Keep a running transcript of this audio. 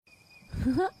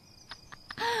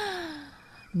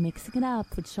Mixing it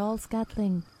up with Charles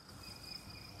Gatling.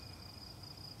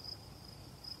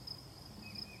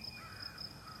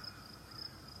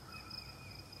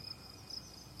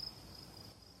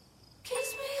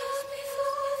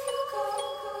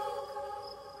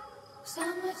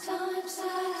 Summertime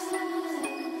sadness.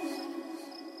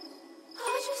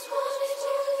 I just wanted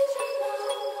you to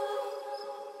know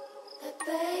that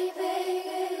baby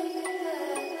you're the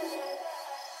best.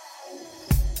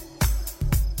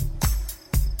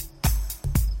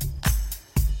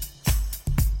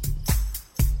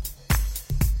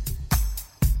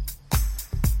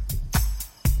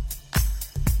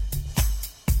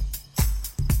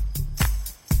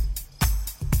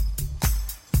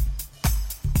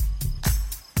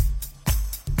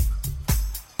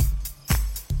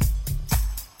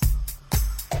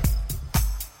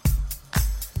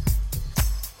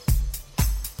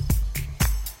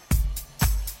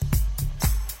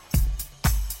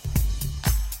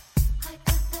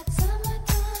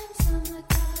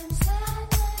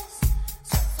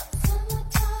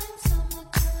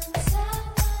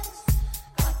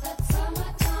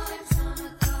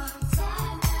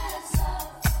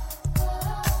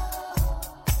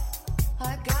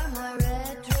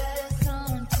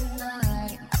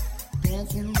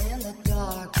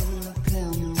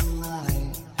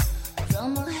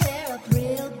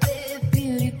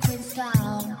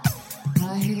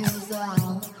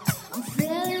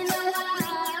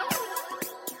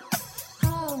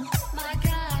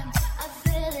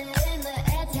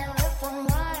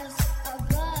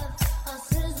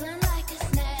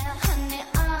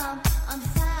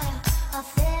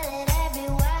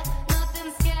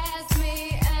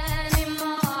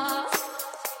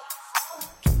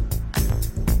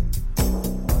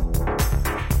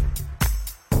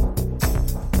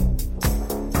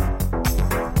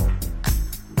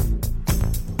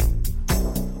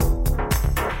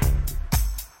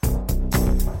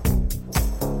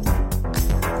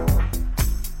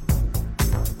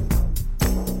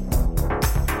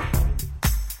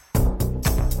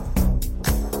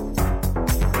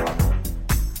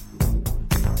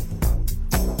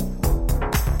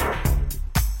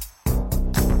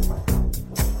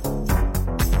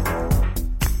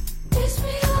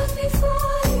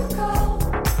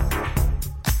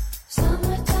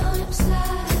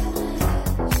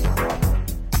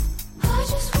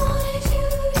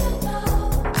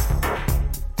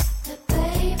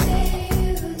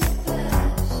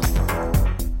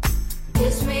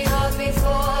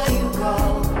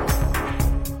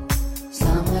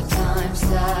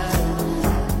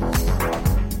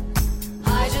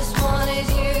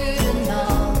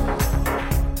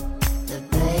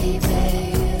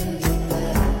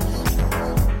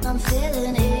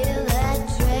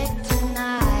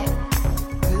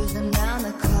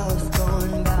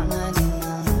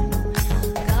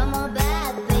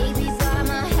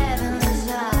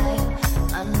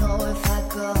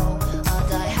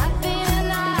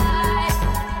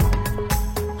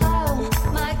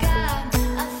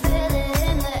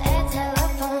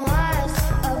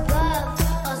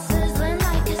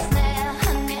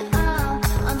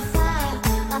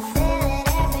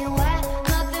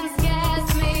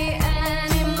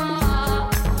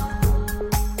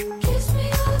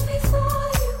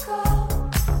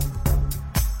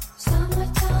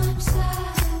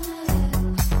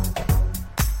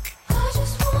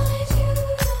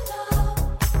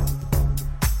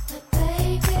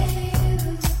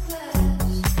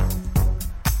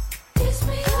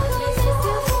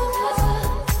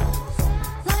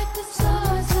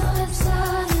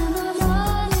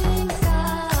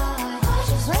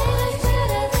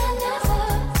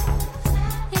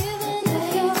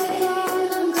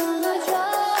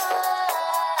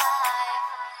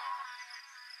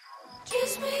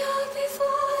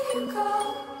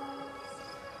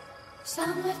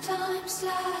 Summertime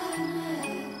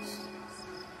sadness.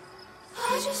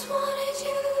 I just wanted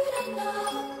you to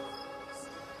know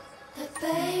that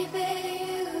baby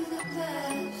you're the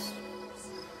best.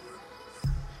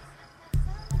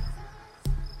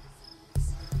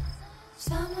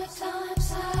 Summertime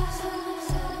sadness.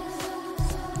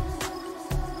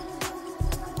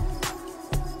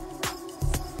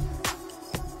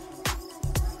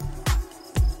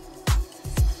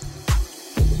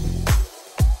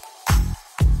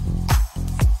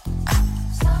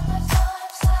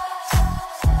 Summertime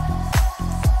sadness.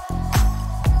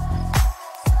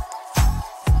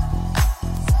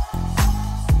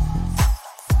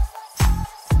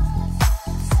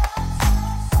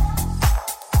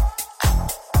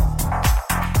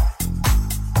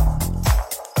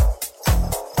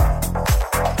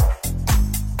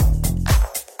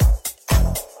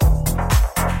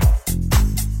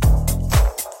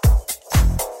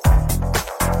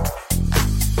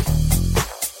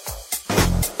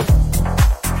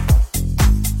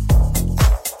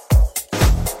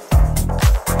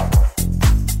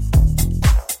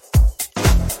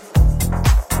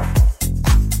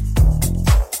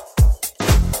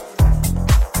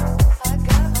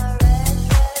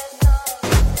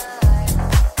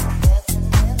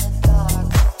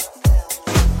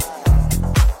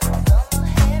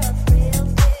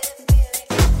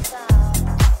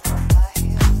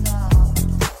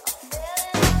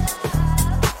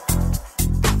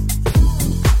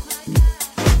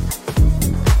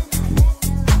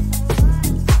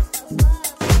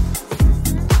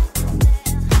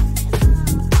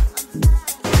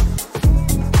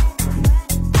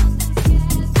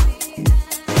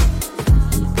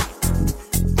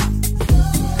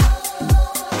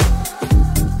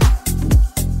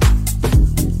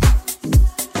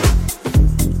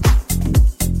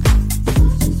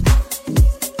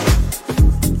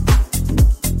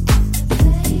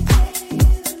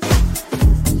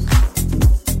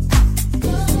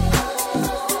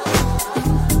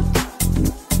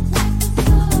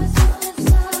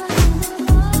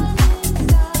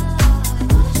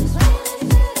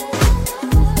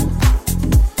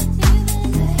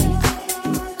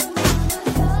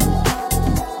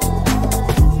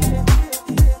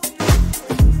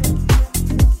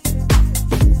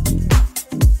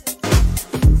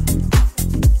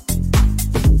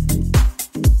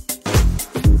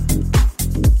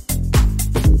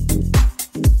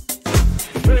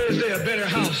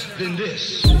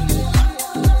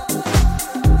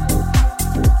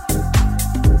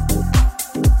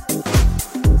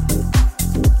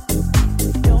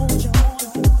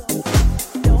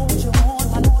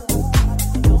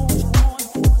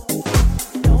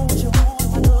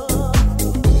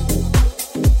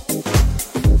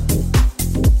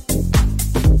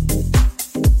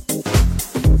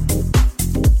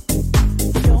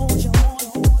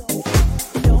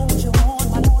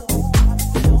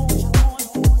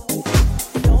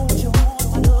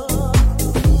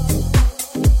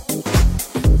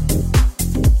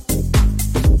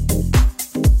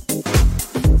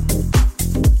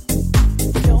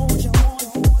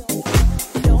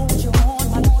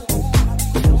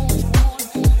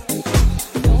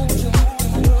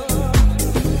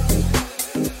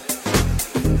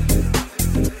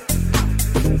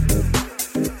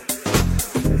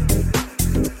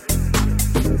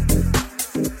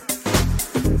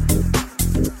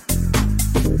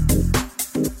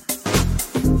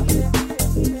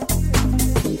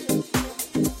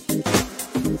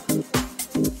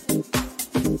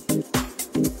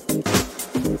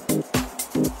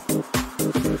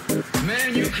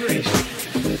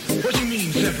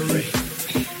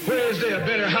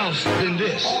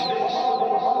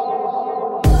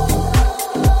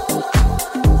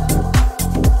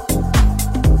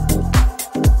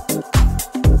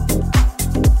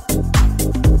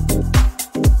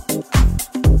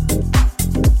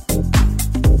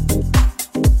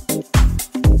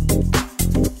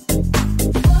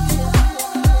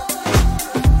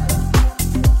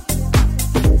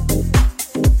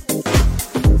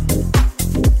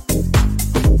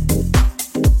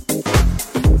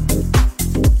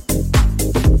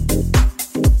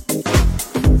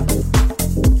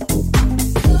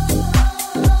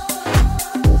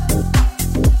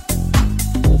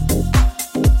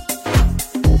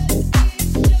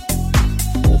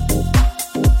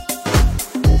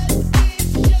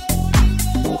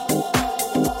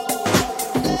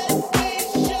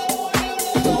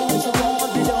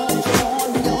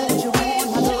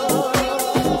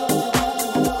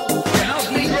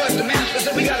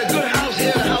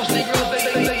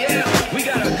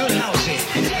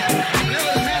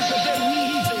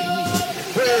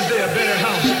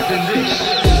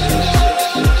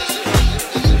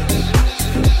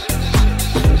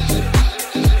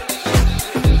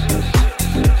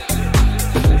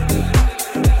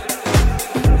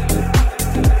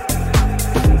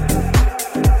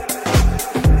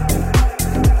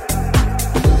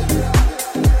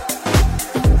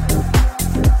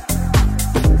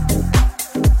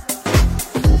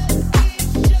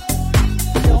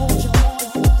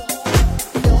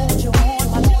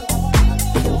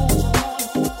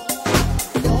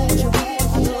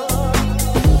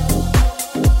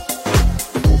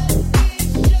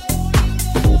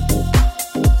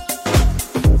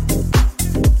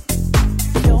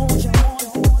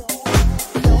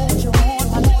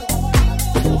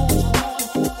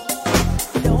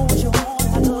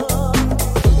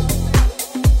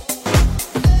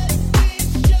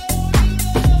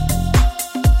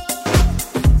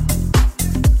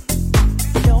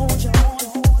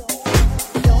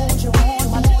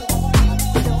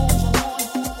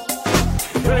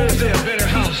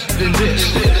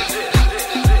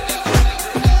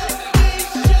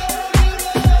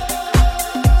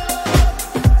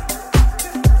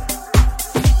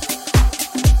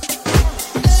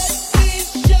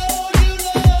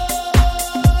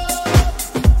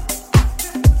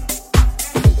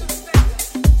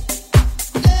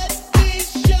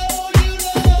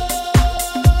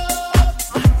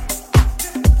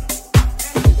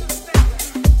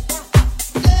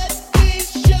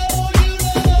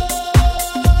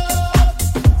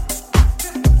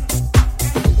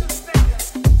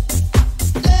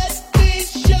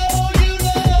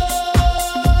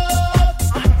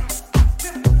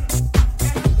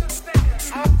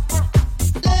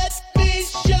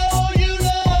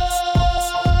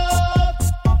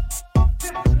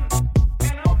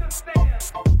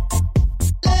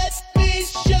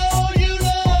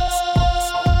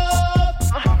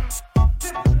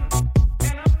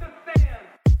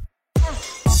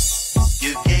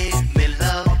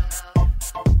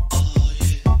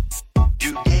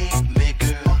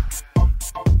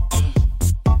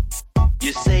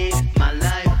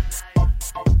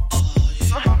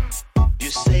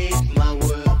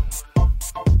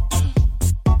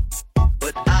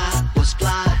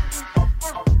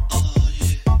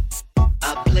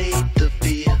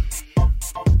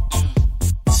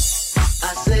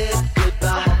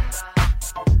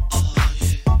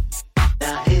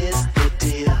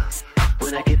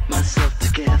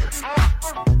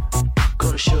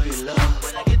 show you love.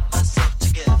 When I get myself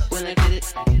together. When I get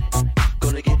it,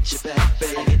 gonna get you back,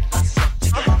 baby. When I get myself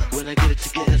together. When I get it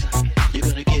together, you're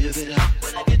gonna give it up.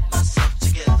 When I get myself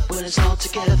together. When it's all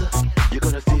together, you're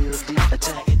gonna feel the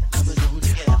attack coming on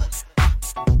you.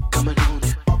 Coming on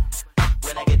you.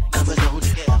 When I get coming on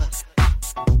you.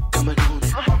 Coming on you.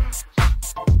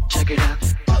 Check it out.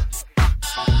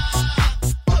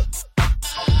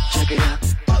 Check it out.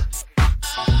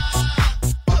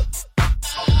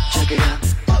 Check it out.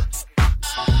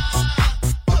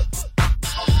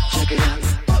 Check it out.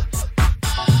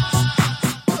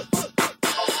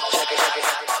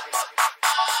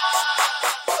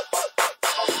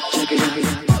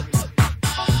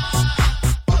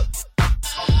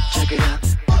 Check it out.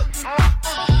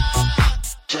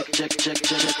 Check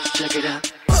it out. Check it out.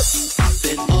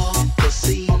 Been off the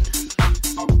scene.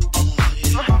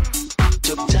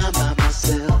 Took time by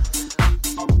myself.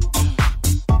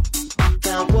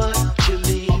 Found what you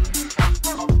mean.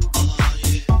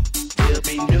 There'll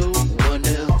be no one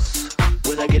else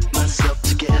when I get myself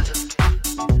together.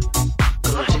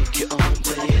 Gonna take you on,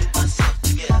 baby. Myself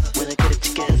together. When I get it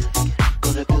together,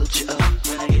 gonna build you up.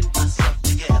 When I get myself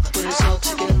together. When it's all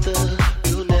together,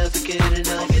 you'll never get enough.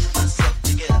 When I get myself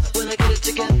together. When I get it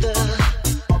together,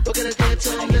 we're gonna dance.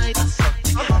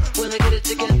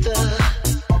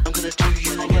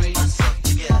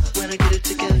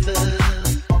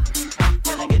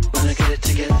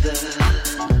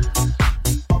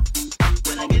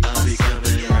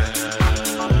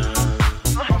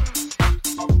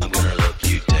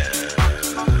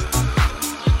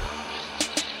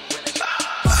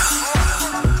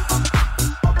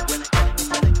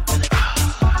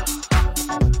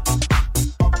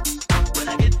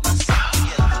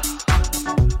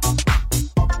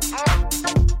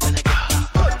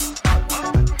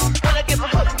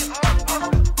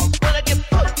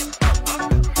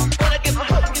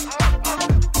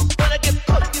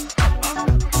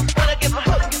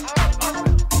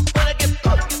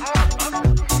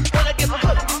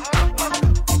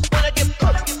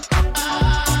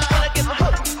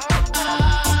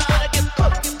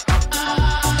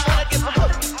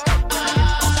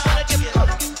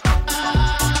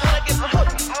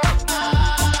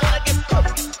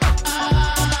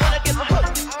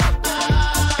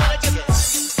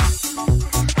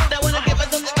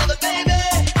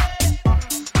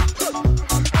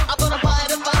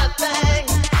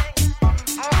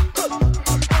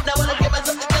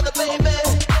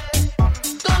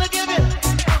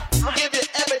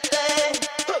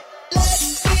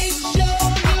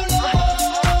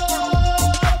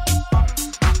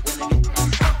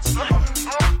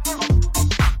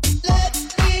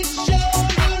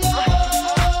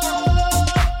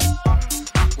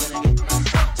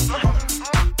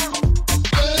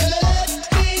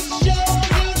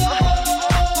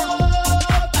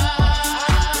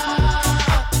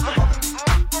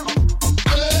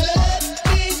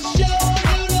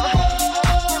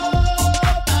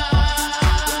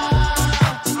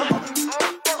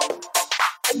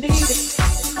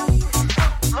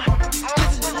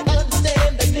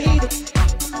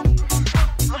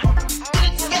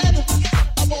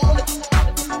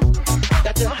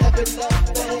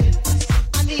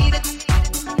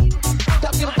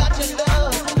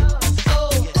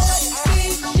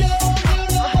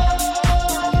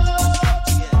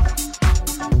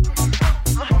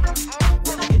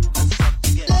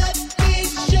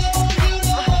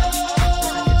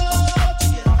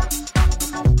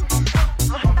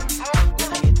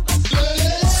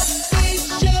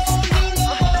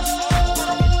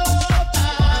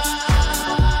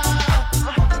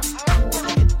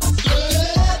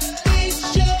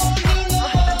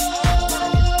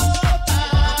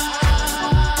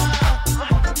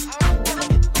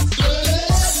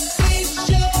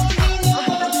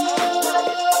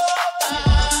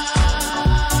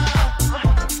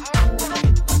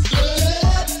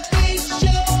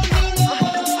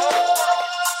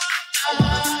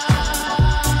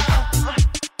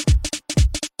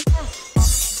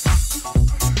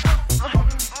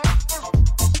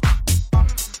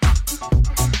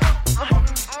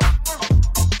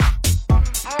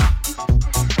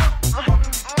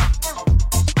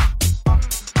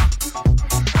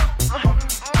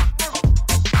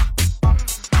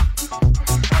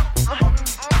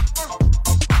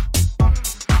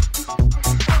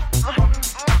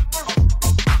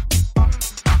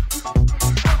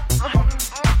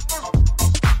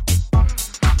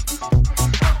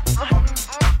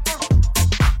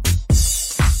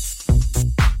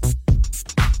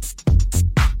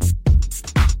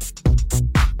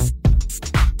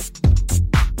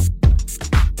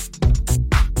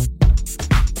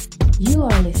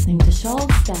 listening to Charles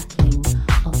Gatling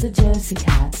of the Jersey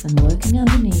Cats and Working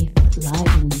Underneath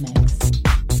live in the mix.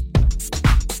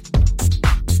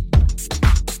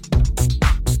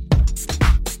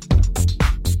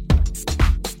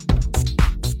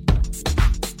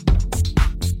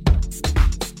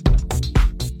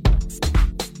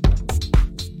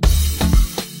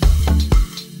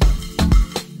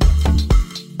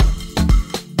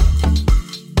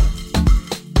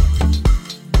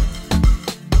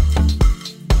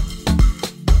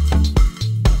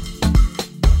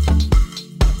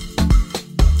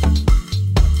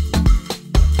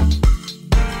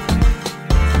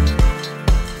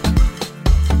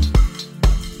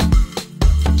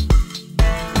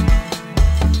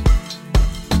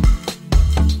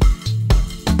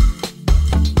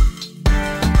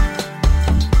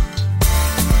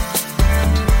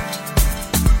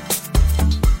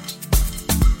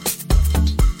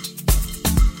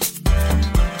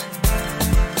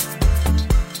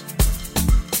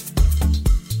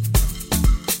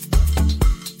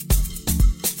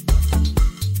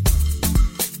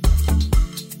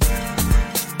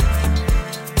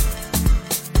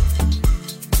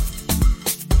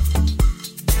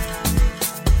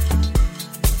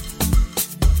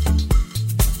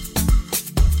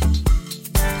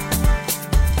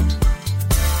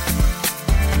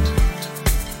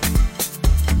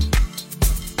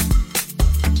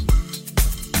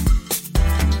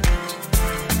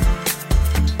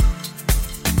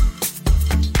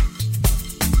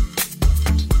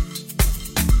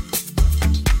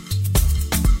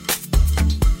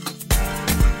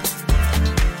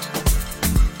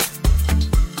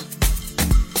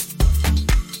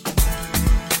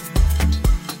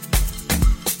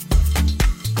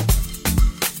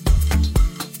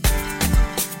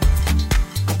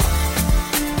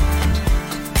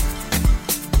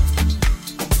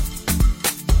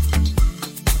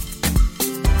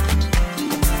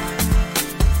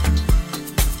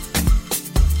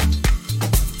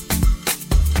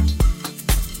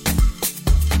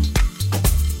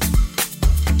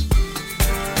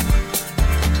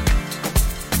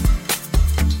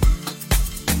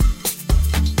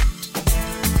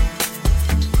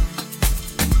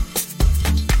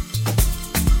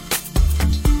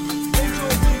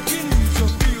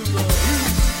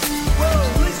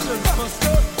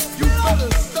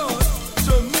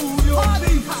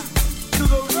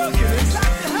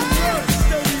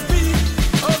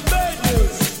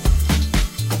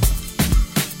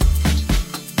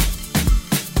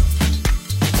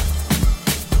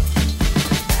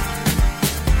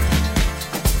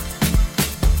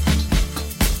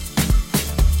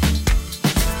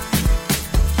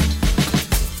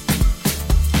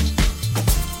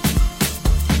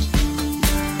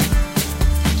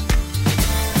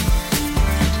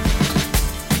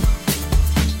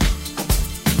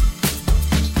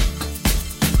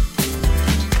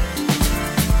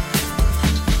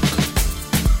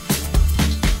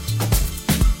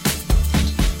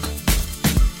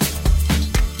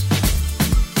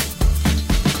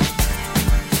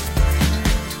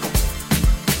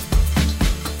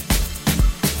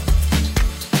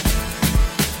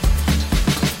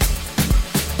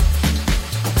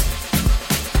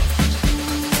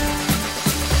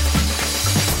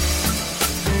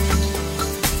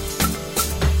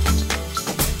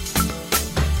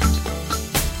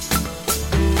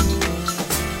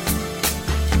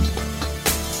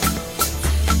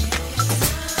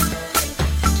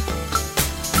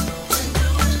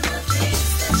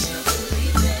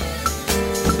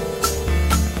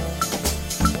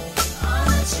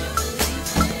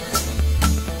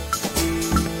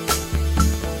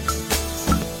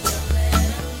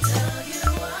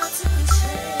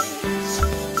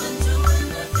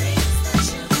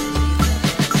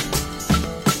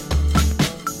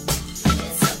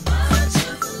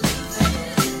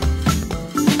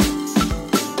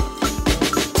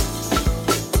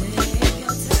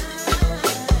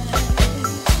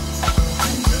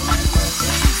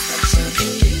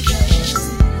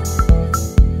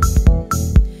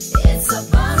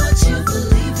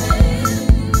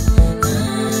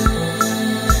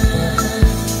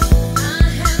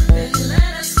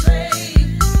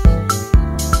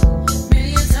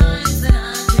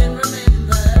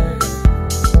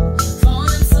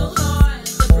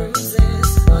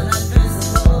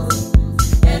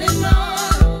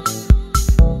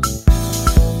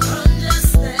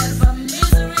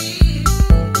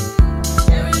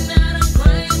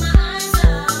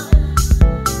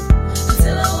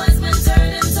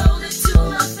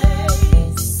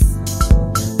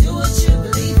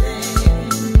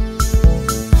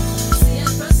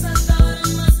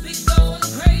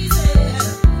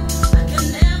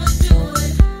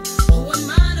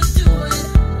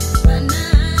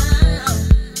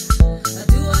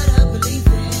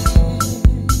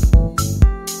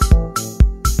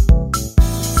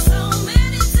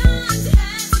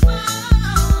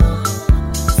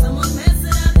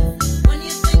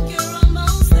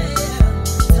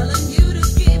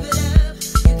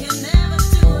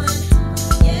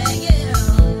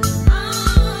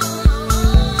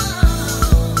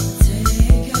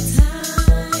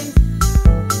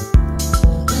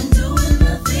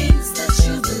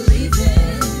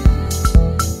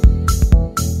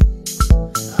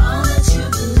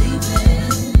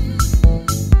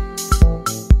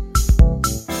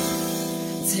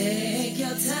 Take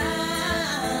your time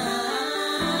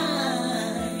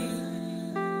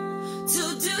to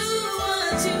do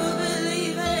what you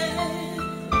believe in.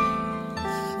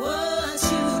 What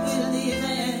you believe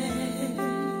in.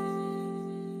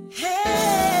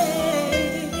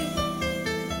 Hey,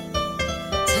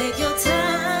 take your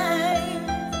time.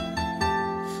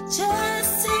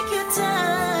 Just take your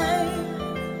time.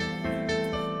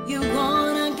 You're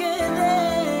gonna get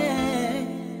there.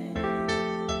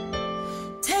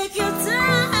 Take your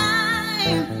time.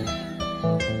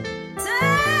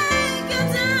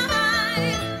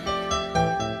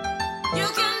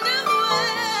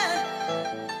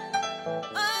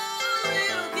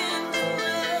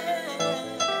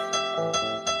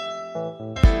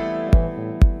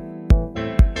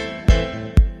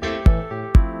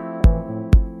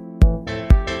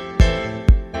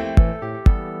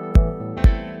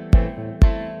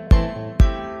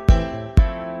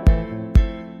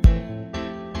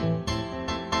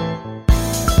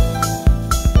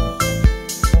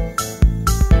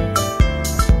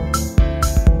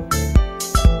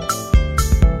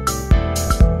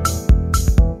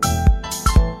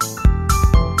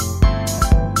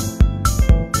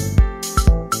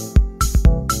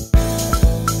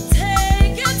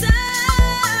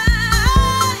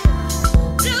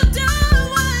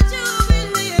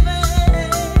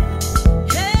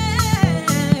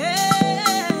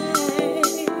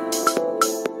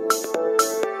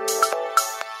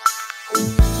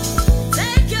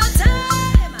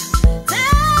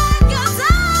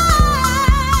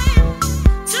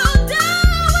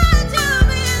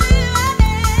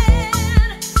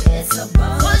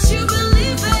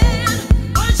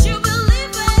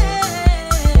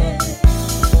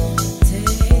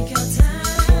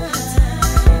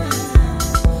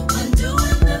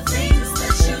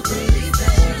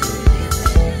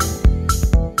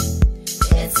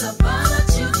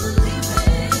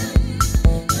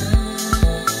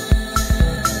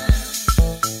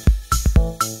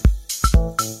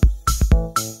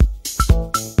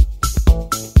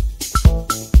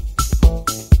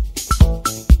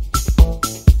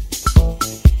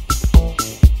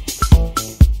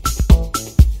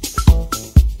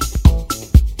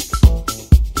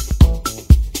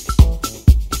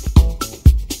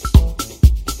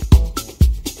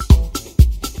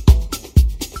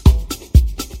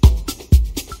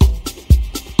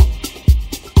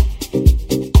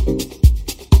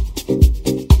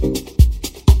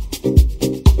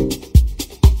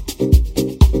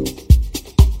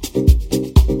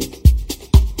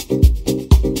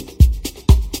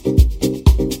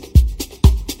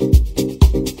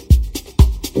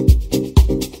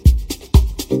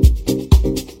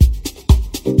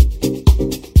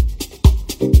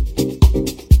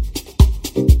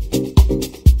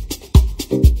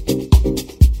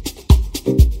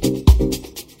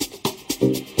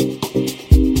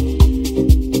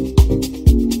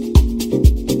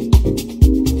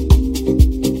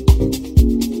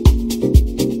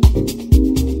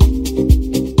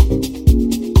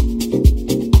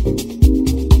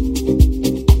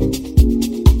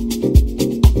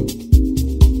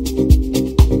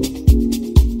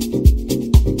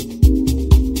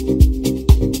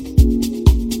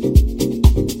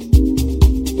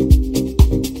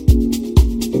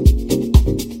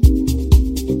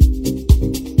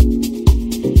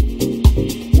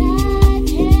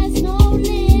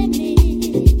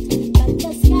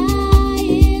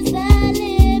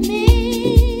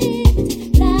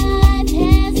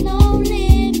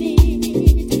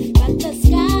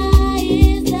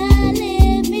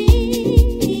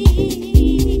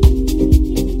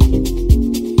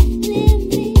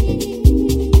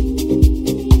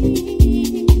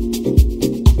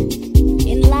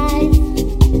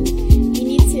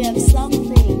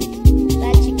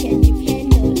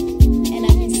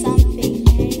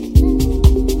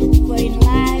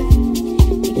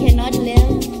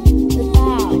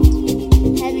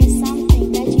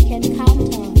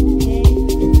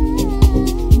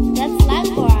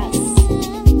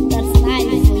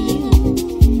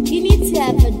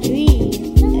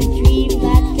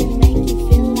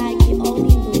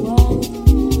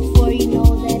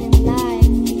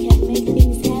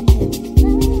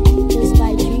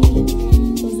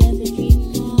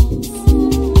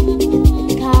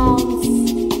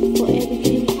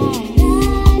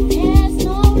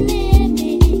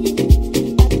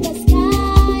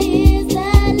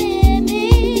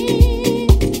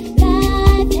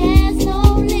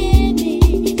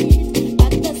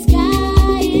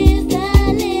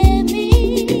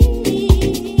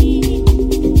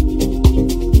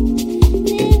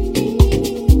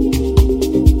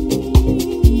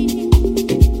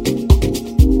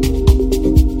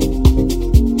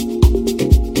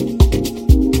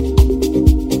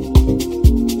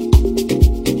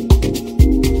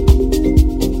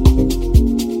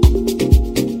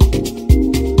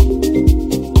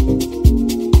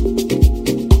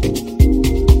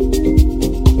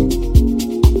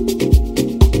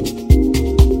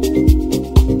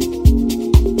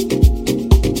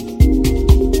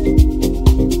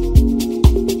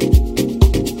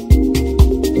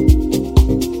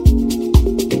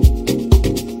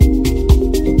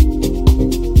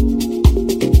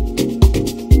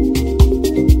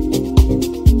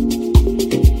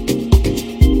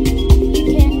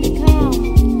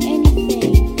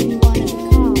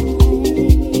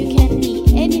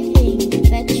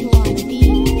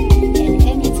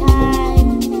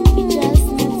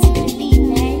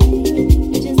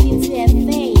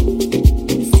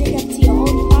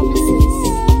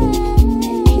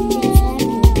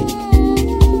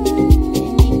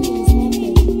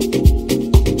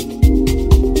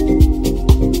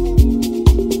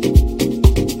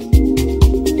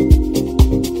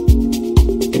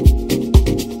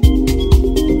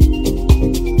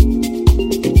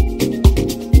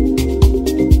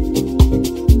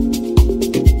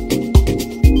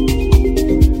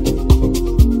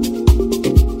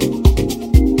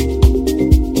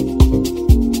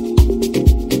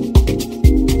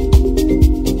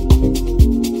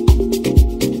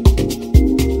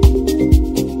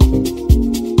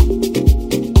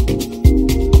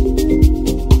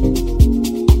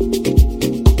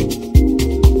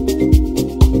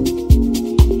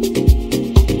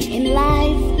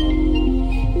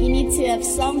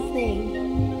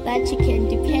 that you can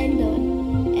depend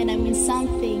on, and I mean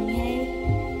something,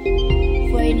 hey?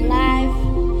 For in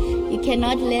life, you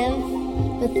cannot live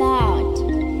without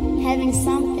having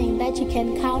something that you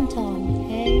can count on,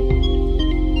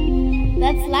 hey?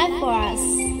 That's life for us.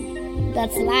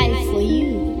 That's life for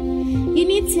you. You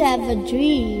need to have a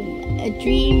dream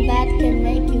that can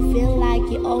make you feel like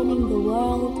you're owning the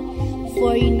world,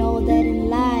 for you know that in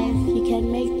life you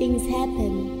can make things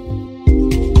happen.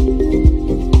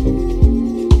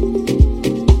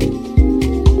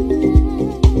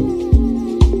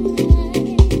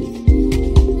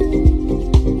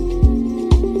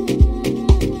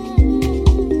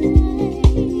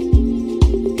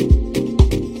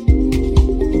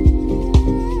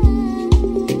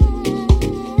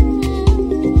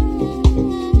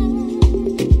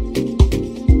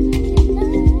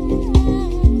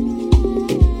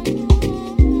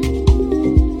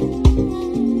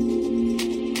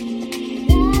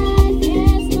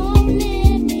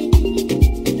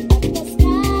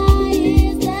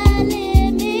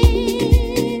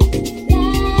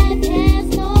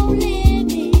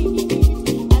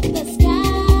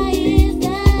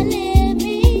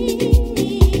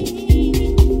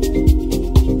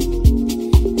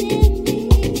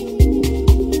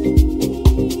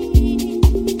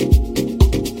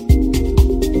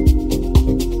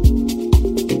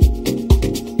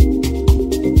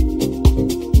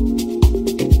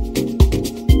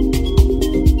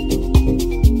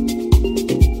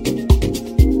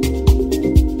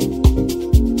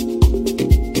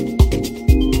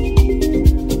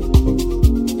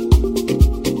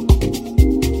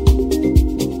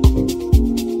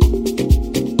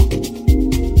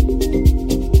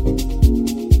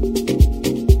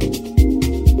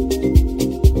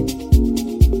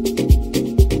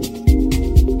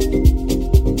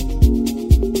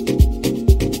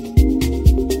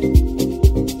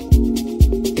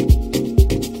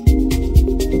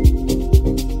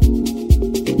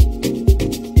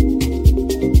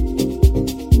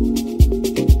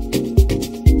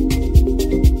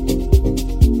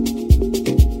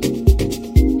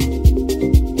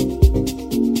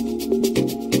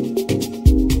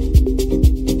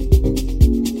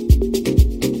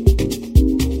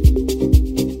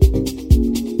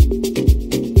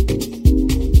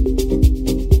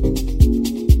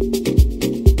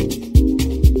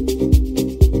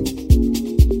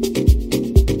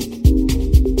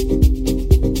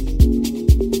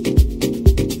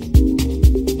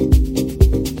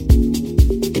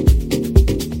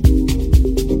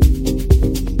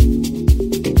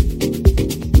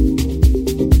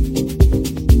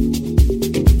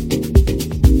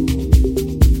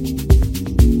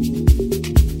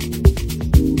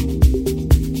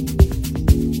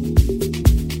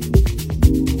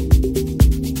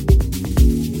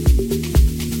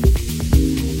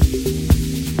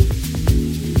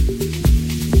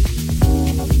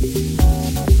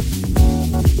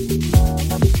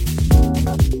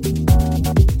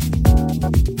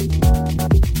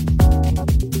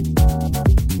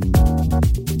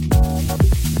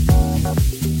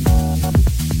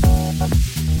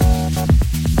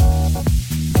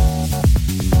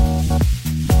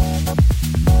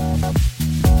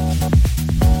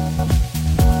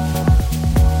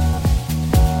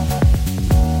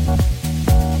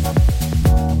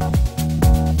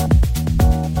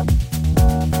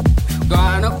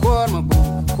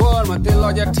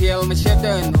 Tiel me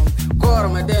shedden kor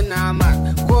me den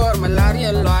amat kor me lari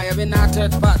loya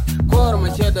binatet pat kor me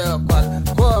shedde kwal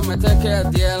kor me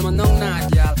take diel me nong na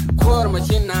dial kor me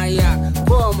china ya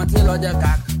kor me tilo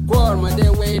jaga kor me de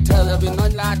we tell be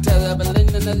non la tell be lin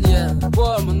na lia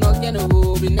kor me no gen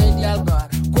hu be na dial gar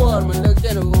kor me look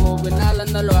gen hu be na la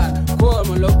na lo kor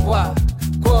me look wa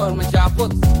kor me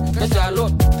chaput ka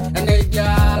chalot en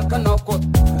dial ka no kot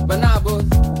banabus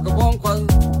ka bon kwal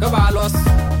ka balos.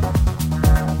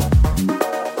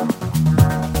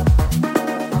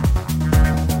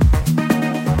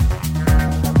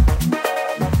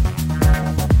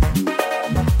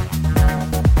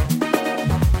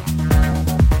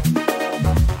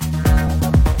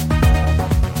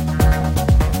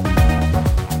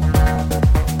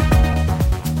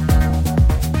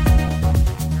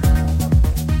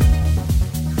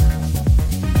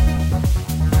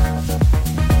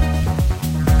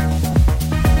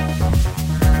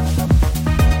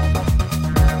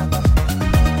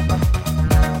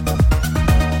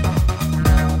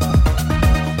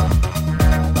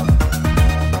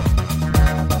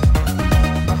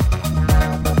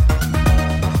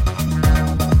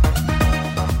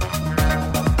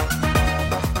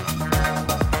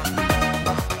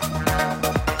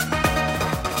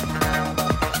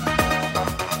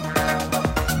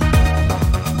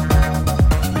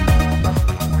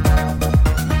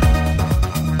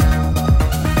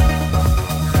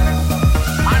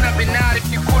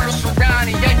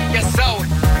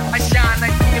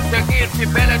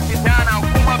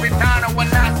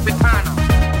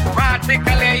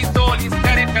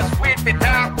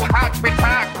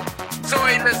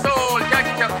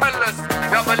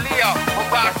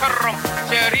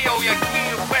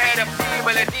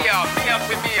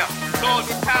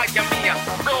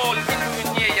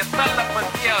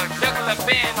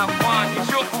 pena kwan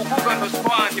yishuku kuga no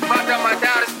swan ibada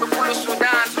madaris kulu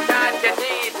Sudan Sudan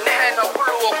jadid nehna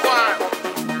kulu wakwan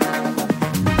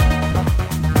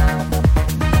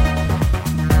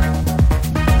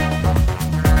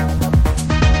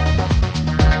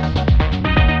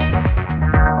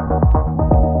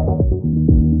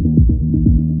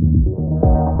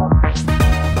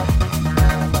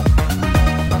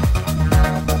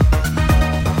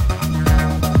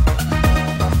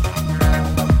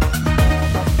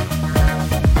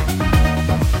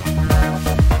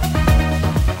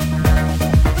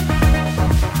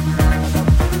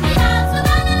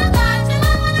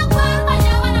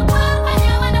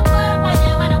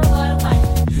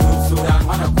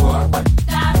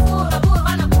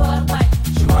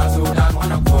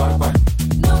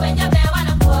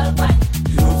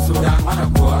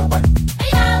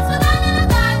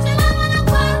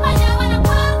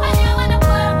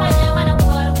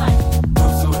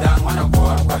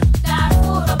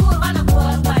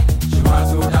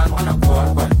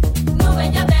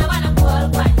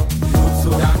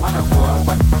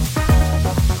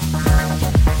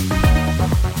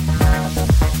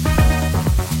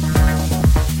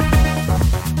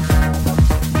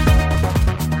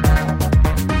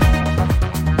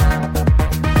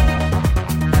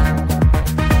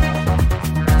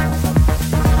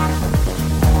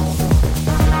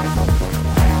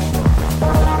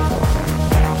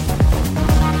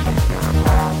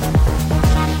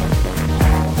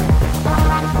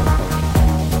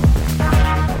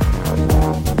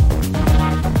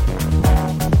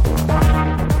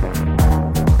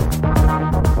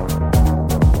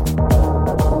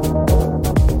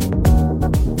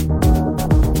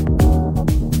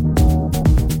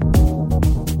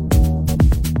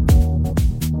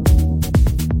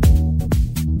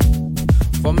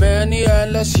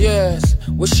Years,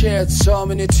 we shed so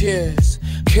many tears.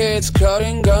 Kids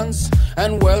carrying guns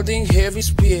and wielding heavy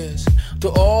spears. To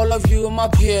all of you, my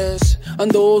peers, and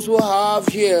those who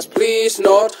have ears, please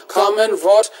note, come and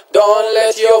vote. Don't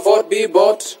let your vote be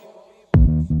bought.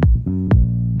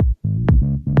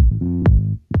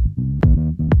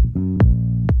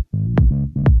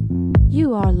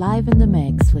 You are live in the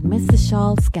mix with Mr.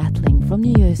 Charles Gatling from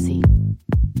New Jersey.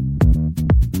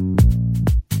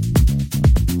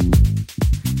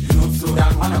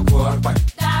 Sudan wanna korban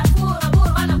Darfur abur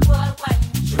wanna korban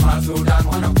Shimal Sudan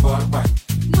wanna korban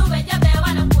Nube Jabe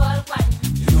wanna korban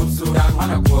Junub Sudan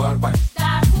wanna korban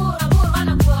Darfur abur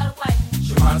wanna korban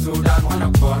Shimal Sudan wanna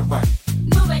korban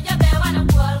Nube Jabe wanna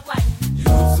korban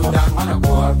Junub Sudan wanna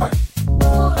korban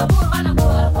Darfur abur wanna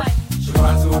korban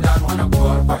Shimal Sudan wanna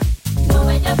korban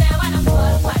Nube Jabe wanna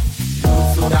korban Junub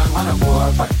Sudan wanna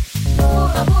korban Darfur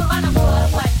abur wanna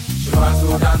korban Shimal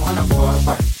Sudan wanna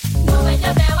korban Nube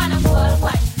Jabe wanna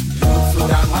korban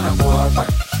Sudan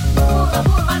wanna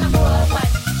korban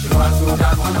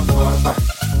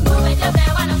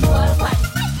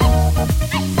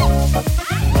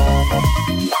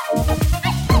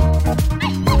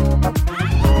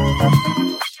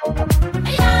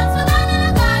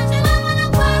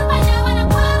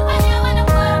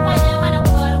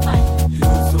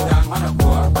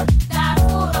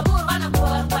Darfur wanna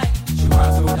korban Shimal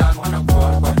Sudan wanna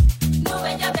korban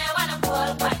Nube Jabe wanna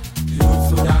korban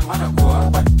Sudan wanna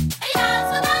korban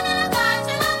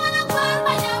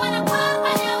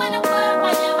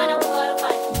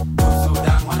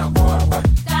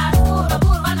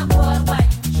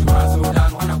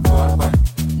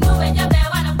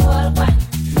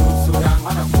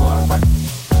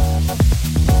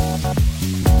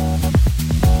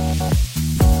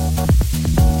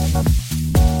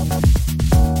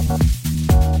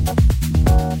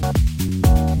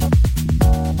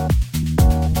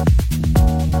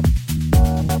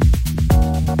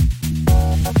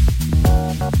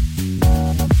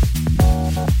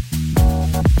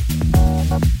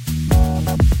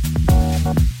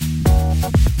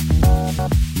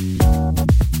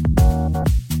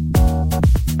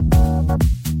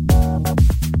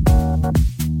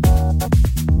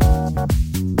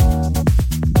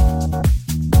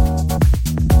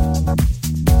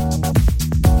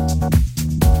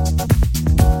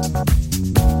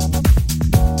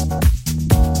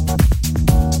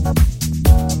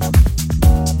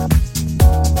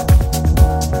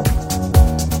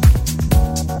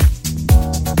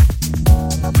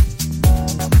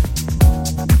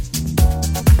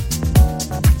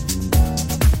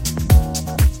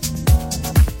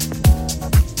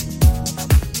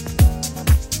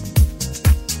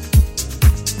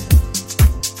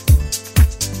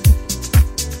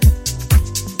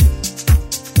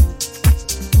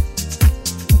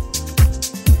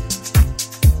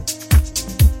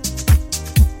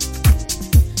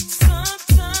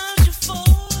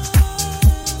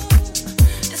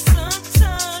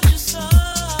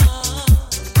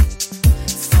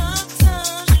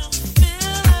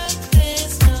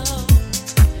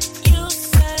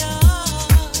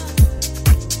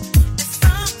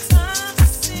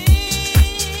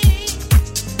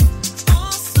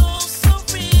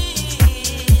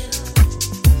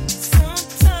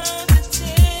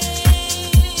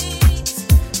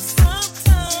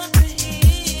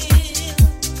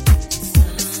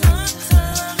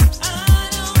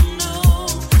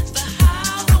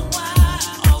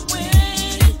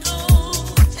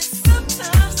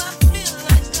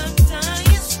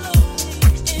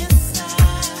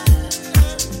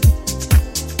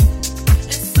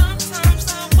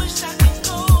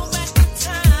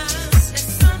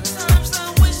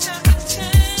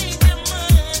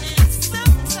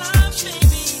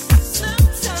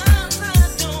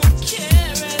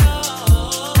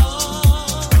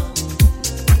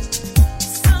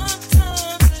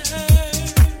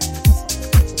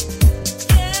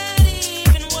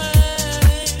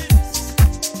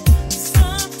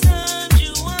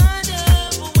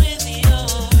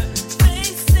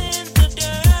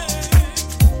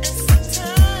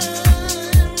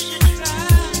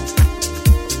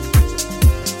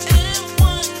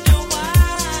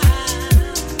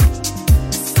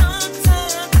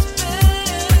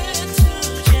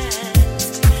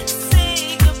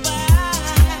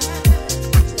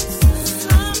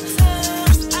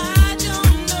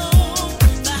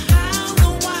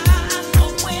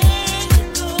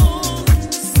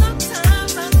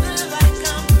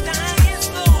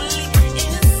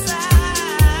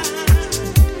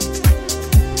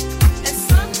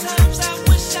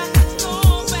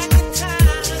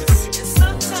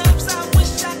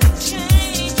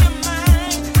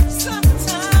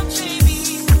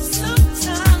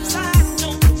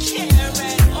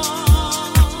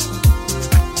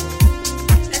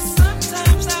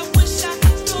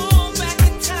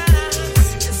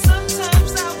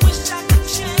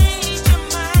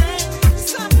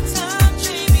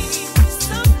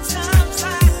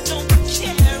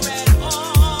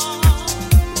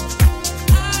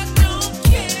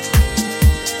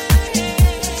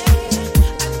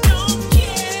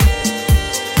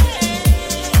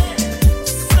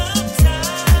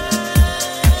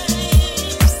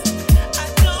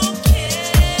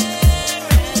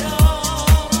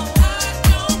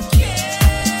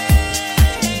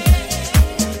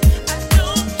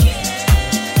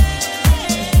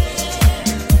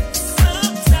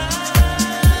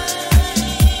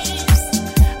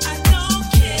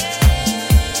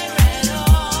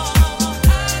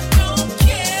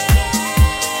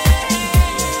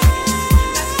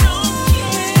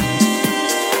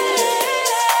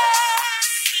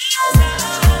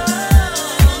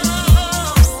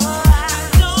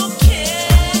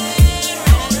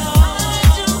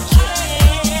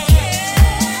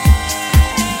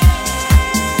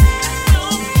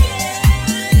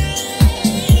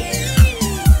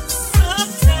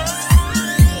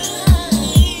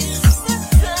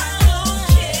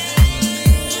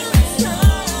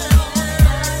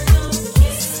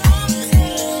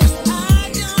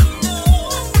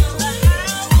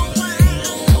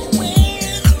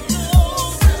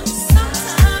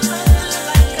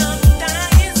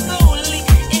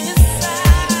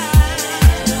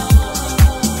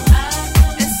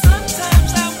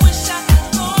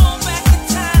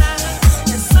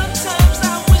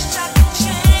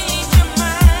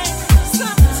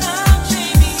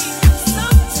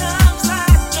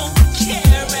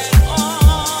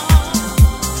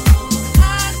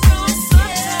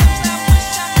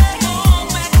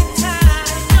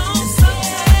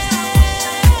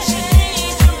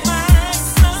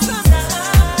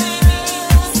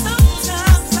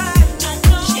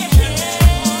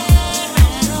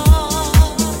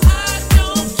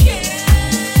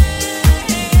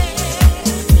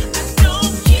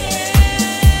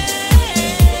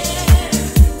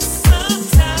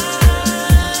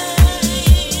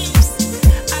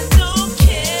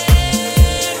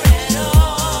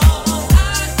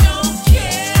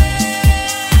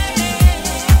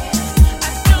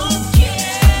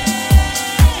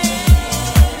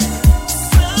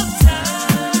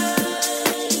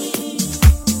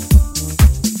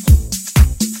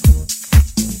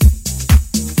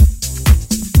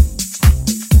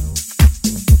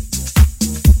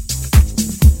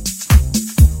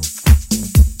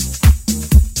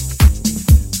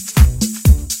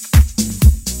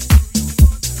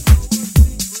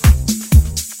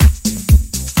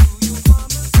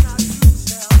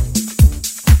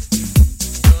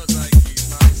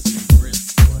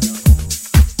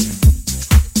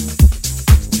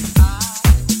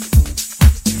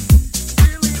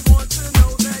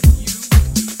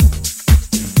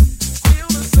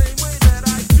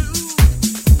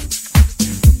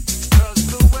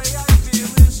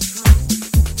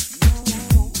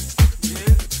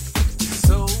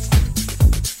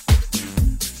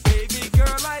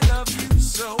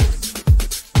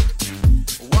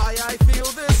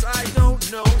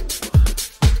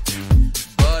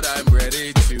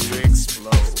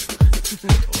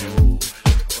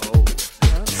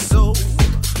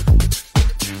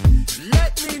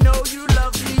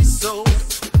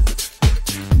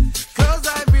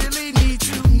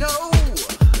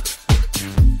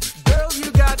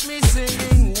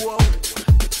singing, whoa.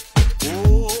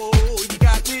 Oh, you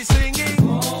got me singing.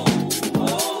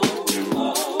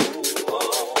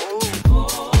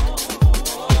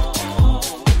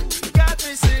 You got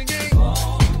me singing.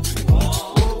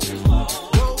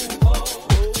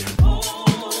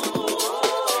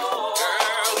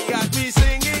 Girl, you got me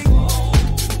singing.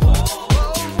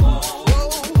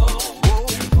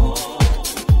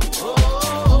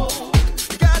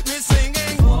 You got me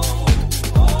singing.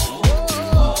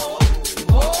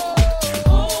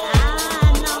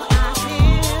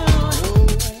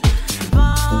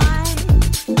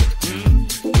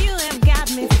 You have got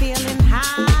me feeling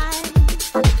high,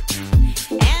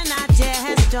 and I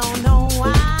just don't know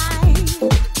why.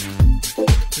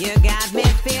 You got me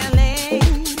feeling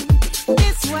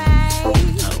this way.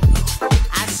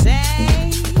 I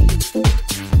say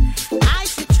I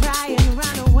should try and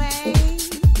run away,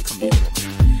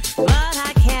 but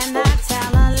I cannot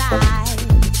tell a lie.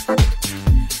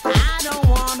 I don't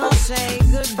wanna say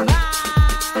goodbye.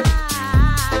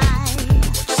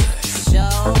 So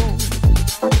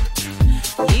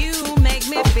you make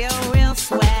me feel real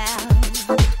swell,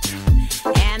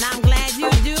 and I'm glad you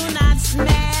do not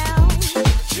smell,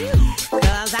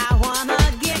 'cause I wanna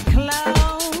get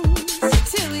close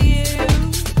to you.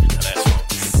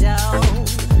 So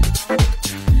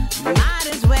might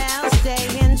as well stay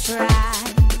and try.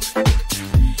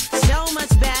 So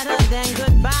much better than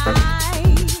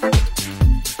goodbye.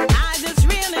 I just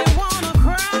really wanna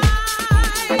cry.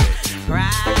 Cry.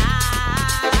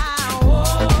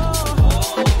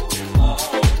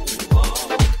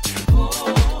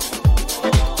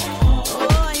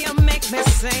 Oh, you make me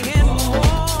singing.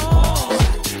 Oh,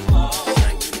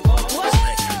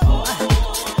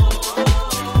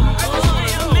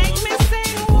 you make me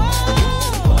sing.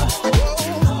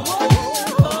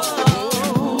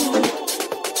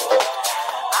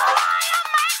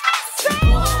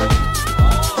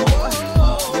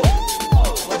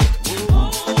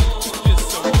 Just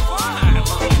so fine.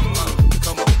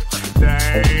 Come on.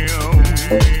 Damn.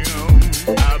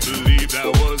 I believe I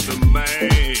was the man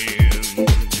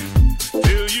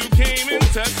till you came and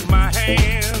touched my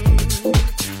hand.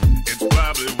 It's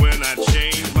probably when I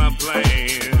changed my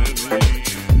plan.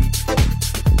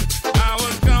 I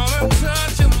was gonna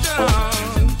touch and jump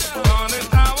on it.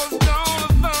 I was gonna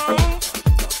thump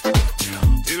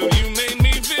till you made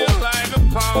me feel like a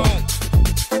pawn.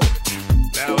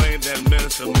 Now ain't that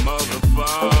mess a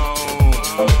motherfucker?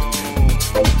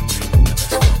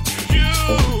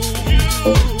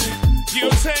 You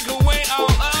take away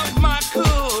all of my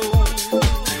cool.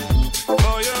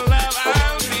 For your love,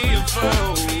 I'll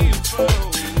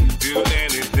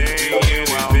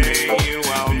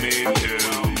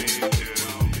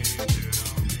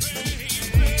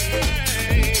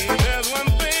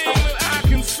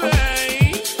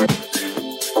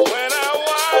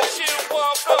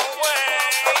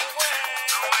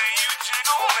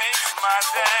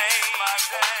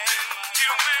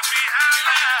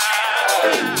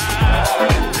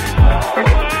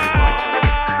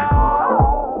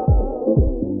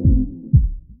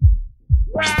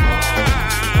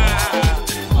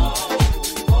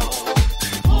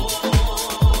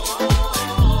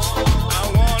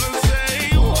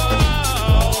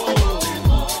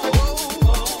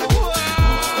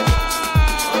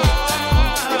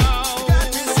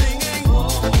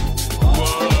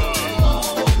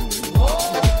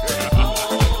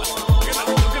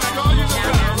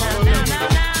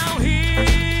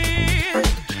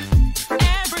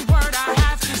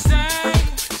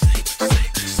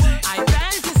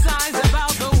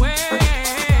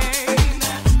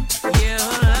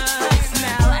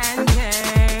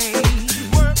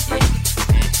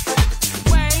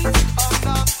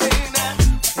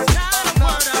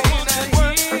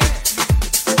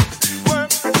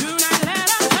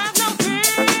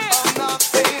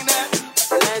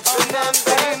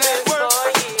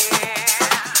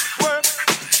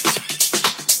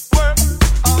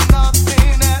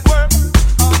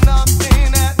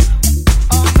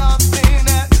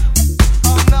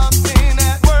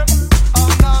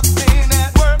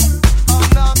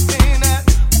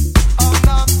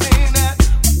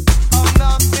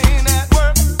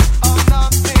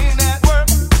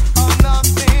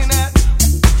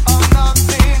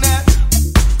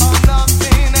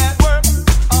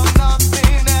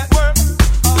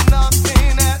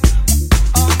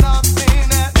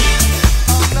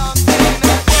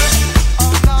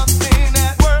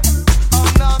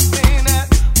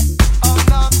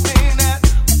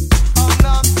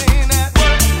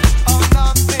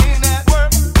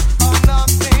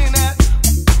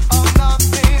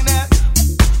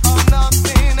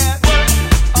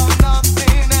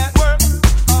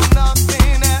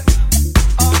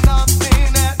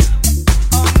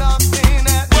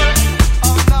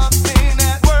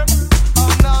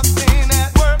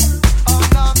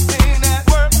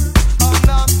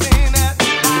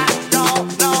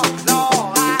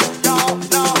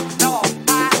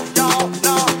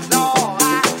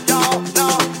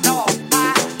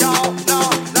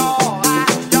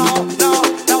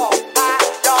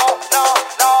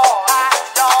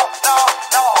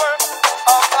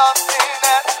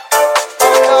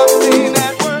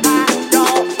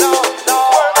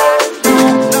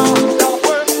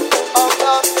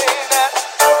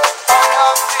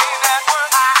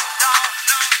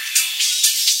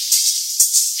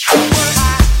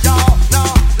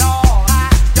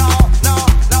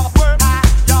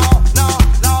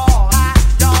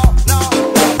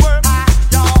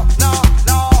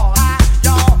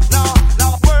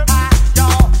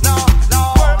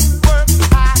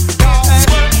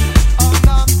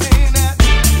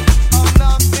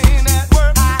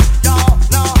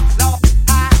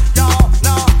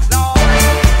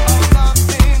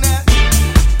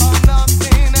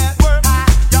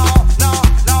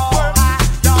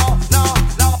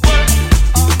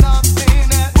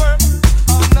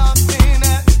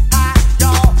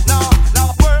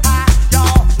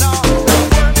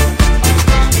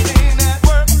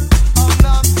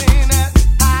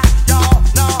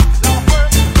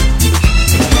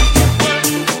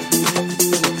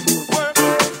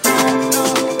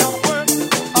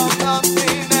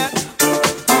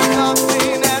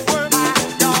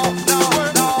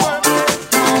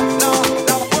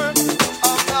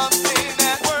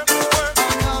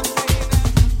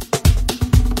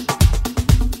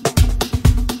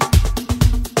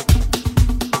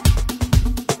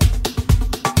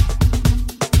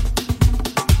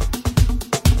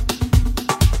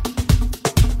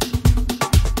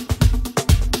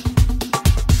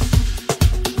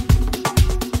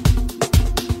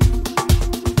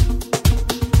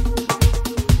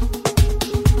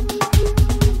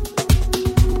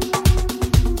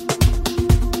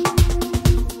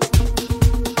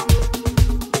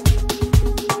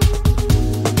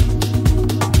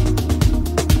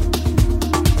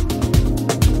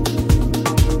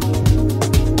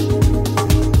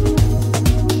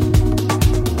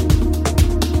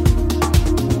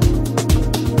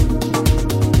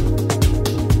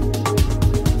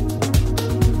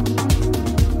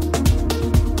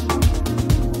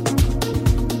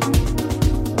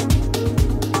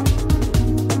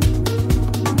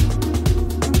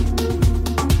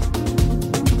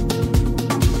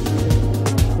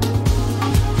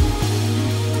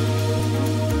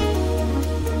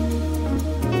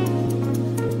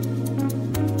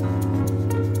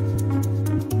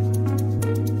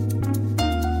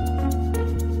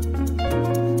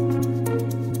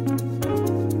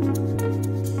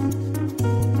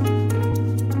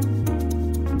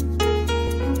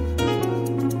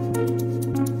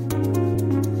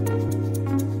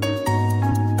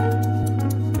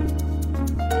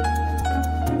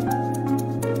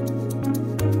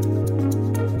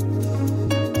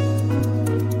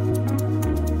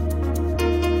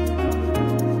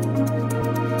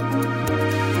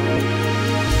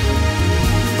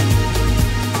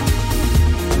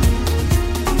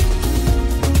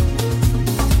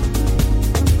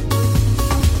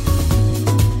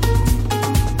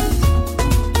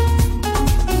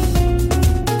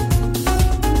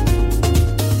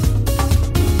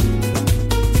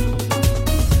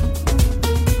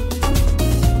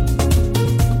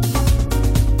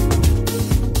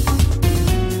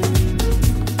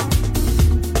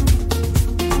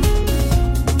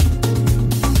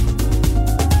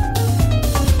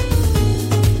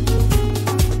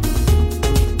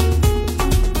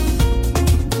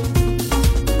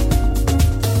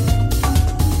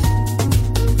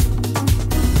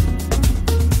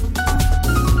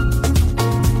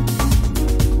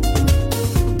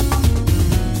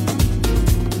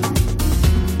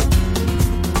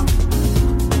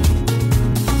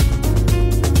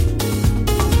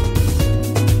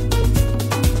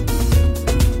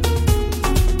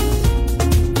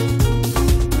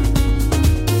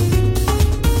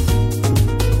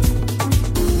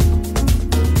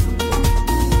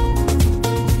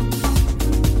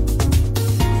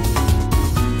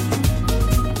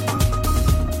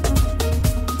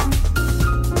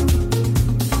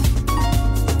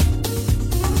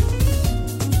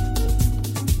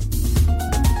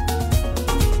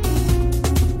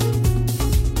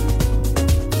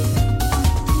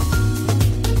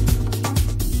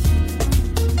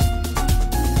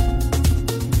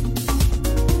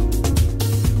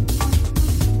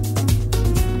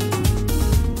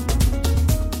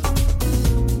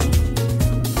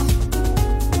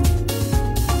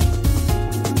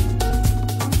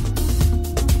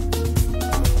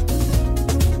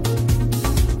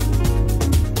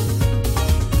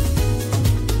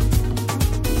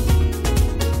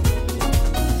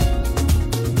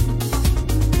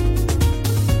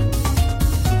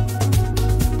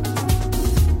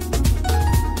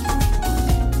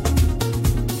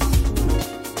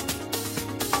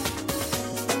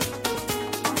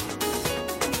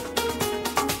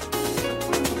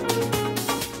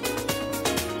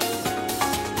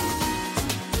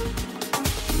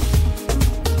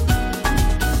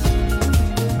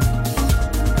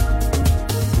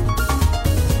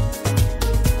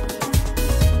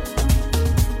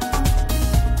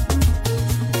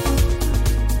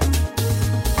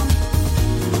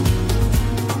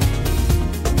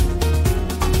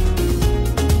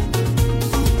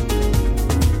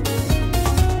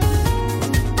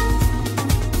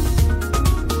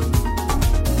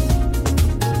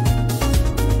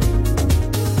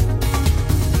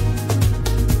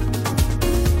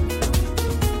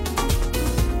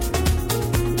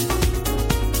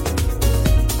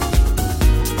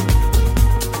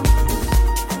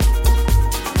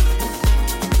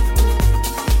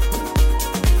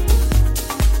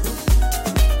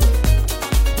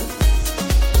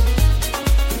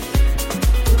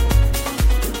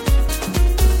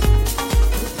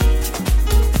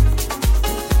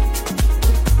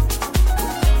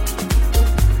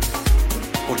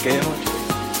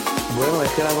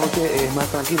es que la noche es más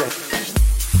tranquila.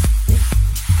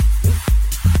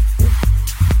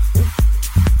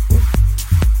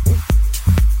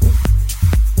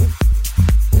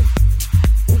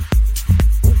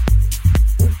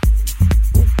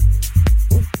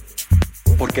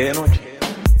 ¿Por qué de noche?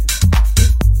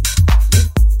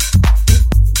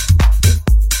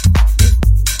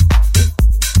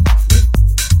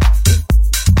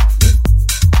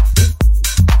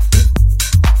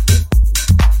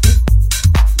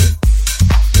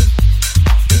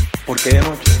 ¿Por qué de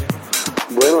noche?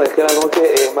 Bueno, es que la noche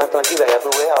es más tranquila, ya tú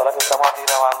ves, ahora que estamos aquí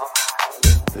grabando.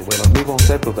 Bueno, es mi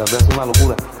concepto, tal vez es una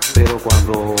locura, pero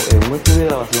cuando en un estudio de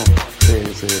grabación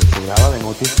se graba de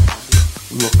noche,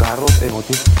 los carros en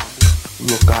noche,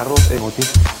 los carros en noche,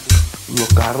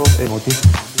 los carros en noche,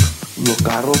 los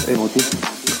carros en noche,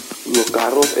 los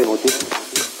carros en noche,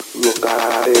 los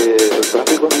carros, el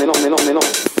tráfico es menos.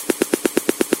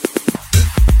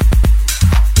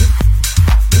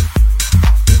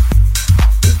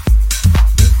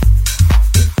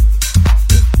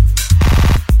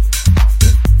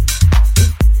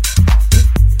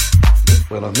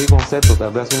 Bueno, es mi concepto,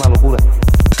 tal vez es una locura.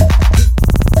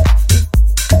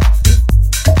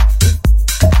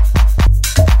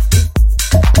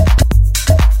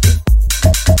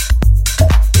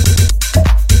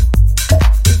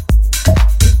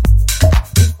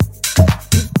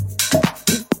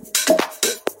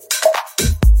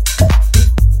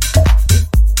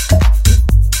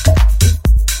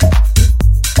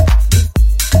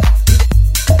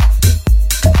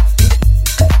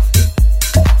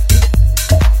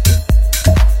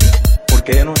 ¿Por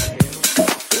qué de noche?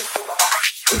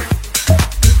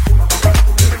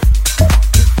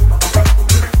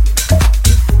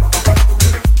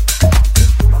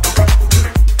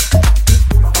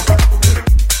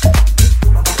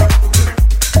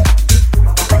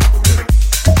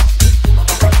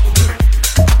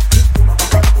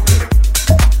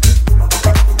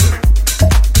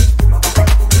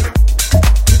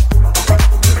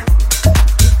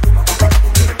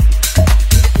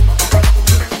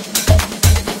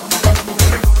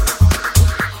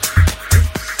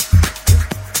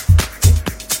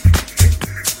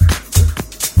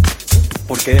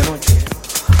 ¿Por qué de noche?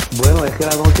 Bueno, es que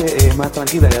la noche es más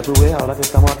tranquila, ya tú ves, ahora que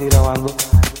estamos aquí grabando.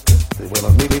 Bueno,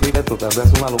 es mi concepto, tal vez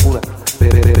es una locura,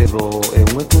 pero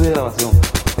en un estudio de grabación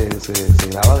se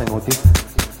graba de noche,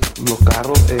 los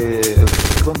carros, el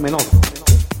tráfico es menor.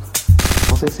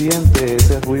 No se siente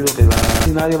ese ruido que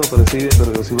casi nadie lo percibe,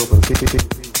 pero yo sí lo percibo.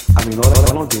 A mi hora de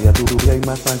la noche, ya tú hay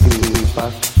más tranquilidad y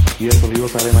paz, y el sonido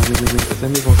sale más. Ese es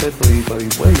mi concepto, y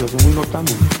pues yo soy muy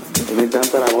noctámbulo. Me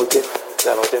encanta la noche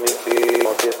me inspira,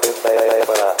 noche está allá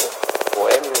para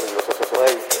bohemio y los sucesos de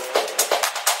ellos.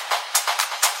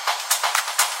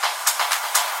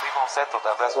 Mi concepto,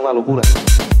 tal vez es una locura.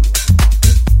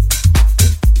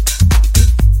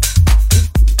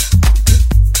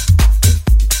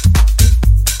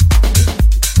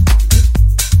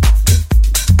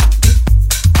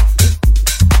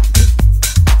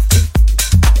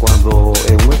 Cuando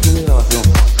en un estudio de grabación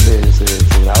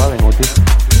se graba de noche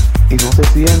y no se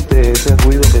siente ese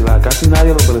ruido que casi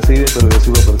nadie lo percibe, pero yo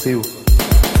sí lo percibo.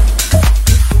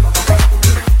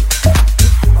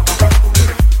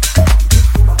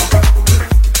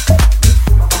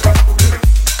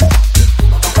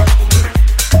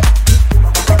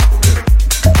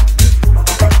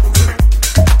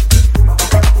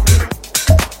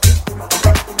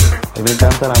 A mí me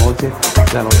encanta la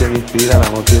noche me inspira, la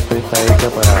noche está hecha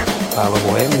para los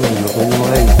bohemios y yo soy uno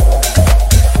de ellos.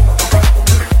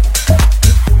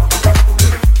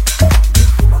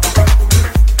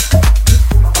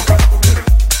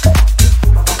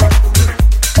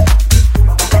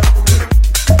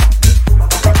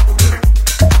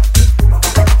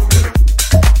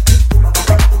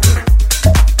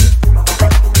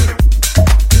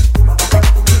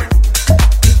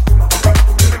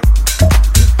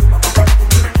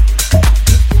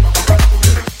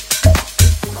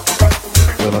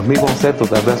 Es mi concepto,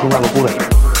 tal vez es una locura.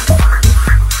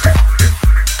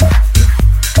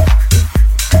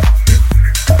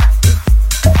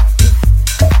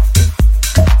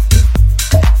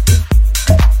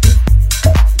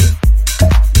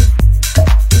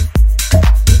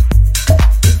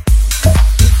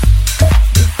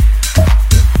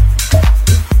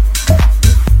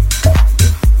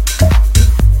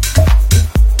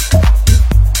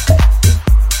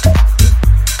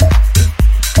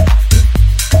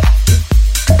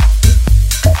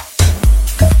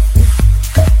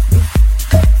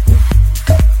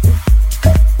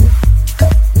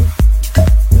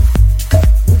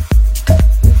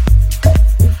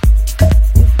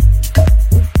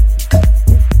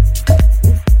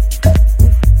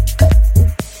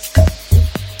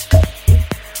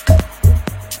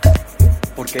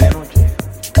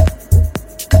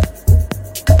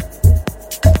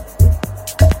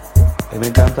 me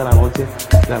encanta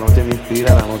la noche me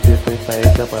inspira, la noche está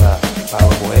hecha para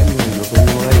los bohemios y yo soy